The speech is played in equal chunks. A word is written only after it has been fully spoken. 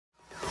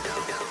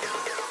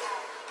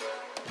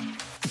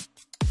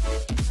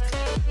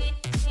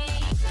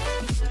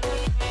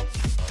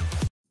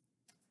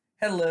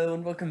Hello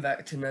and welcome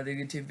back to another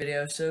YouTube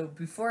video. So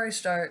before I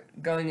start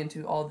going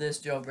into all this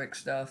jailbreak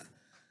stuff,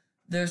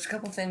 there's a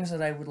couple things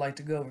that I would like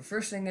to go over.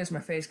 First thing is my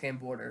face cam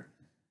border.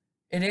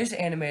 It is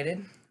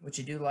animated,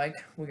 which I do like.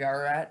 We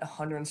are at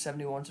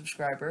 171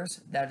 subscribers.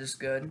 That is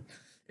good.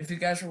 If you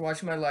guys were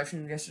watching my live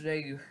stream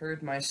yesterday, you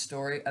heard my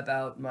story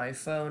about my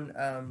phone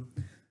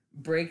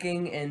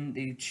breaking in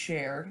the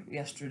chair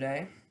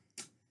yesterday.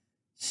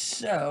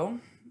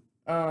 So,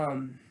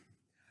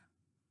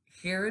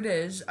 here it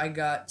is. I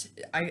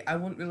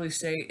wouldn't really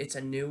say it's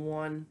a new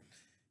one.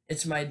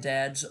 It's my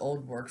dad's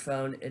old work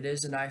phone. It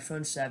is an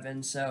iPhone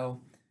 7,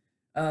 so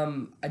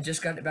I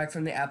just got it back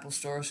from the Apple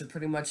store, so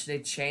pretty much they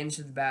changed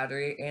the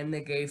battery and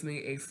they gave me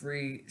a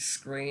free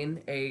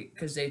screen,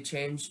 because they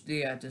changed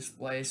the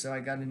display, so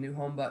I got a new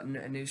home button,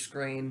 a new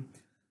screen,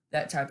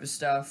 that type of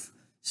stuff.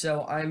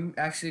 So I'm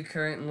actually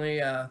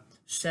currently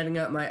setting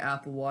up my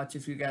Apple Watch.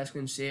 If you guys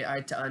can see it, I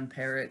had to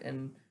unpair it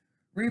and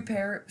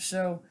repair it.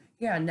 So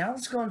yeah, now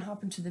let's go and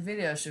hop into the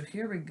video. So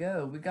here we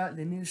go. We got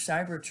the new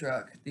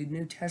Cybertruck, the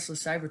new Tesla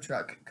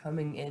Cybertruck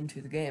coming into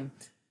the game.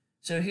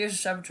 So here's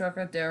a Cybertruck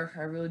right there.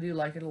 I really do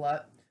like it a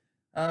lot.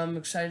 I'm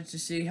excited to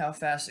see how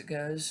fast it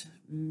goes.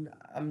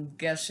 I'm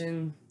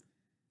guessing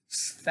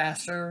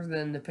faster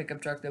than the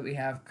pickup truck that we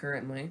have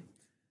currently,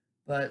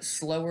 but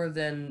slower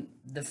than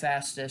the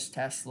fastest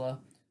Tesla.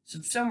 So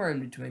somewhere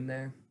in between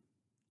there.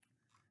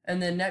 And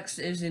then next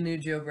is the new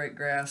jailbreak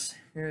grass.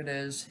 Here it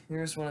is.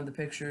 Here's one of the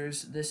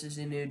pictures. This is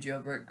the new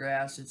jailbreak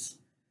grass. It's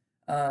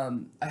I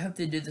hope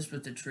they did this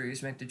with the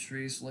trees, make the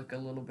trees look a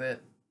little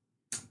bit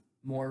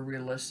more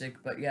realistic.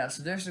 But yeah,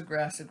 so there's the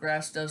grass. The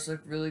grass does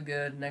look really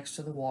good next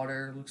to the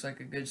water. Looks like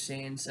a good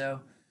scene. So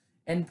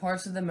in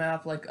parts of the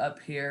map, like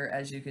up here,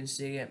 as you can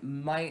see, it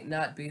might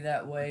not be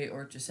that way,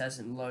 or it just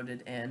hasn't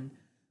loaded in.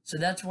 So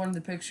that's one of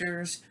the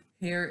pictures.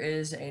 Here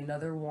is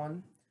another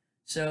one.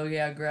 So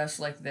yeah, grass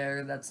like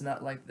there, that's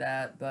not like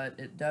that, but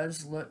it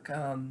does look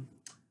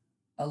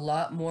a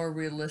lot more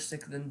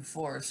realistic than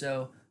before.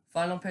 So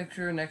final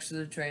picture next to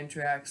the train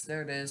tracks,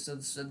 there it is.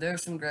 So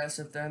there's some grass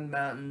up there in the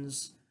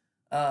mountains.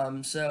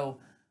 So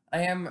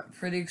I am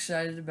pretty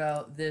excited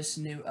about this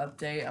new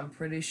update. I'm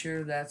pretty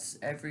sure that's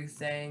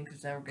everything,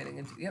 because now we're getting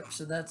into, yep,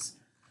 so that's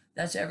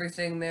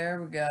everything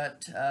there.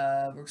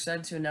 We're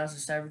excited to announce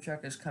the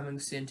Cybertruck is coming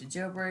soon to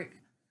Jailbreak.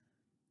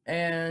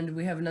 And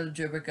we have another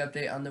jailbreak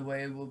update on the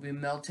way. We'll be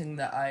melting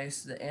the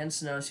ice and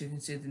snow, so you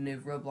can see the new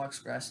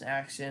Roblox grass in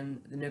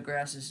action. The new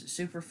grass is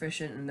super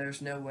efficient, and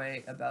there's no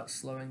way about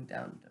slowing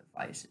down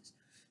devices.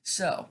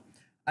 So,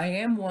 I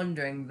am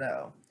wondering,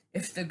 though,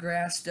 if the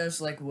grass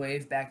does, like,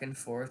 wave back and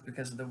forth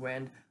because of the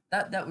wind,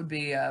 that would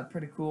be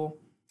pretty cool.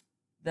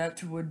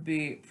 That would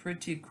be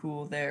pretty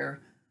cool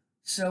there.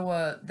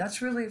 So that's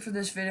really it for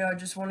this video. I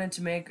just wanted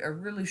to make a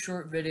really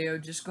short video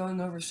just going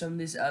over some of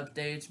these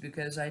updates,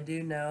 because I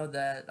do know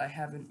that I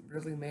haven't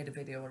really made a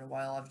video in a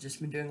while. I've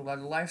just been doing a lot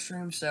of live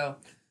streams. So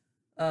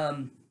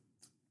I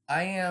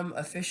am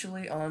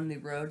officially on the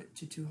road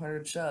to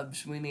 200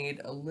 subs. We need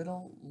a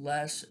little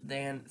less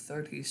than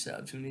 30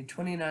 subs. We need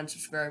 29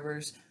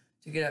 subscribers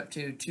to get up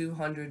to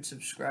 200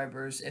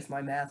 subscribers, if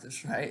my math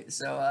is right.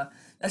 So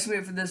that's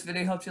it for this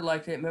video. Hope you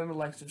liked it. Remember to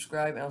like,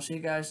 subscribe, and I'll see you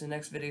guys in the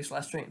next video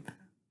 /stream.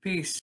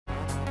 Peace.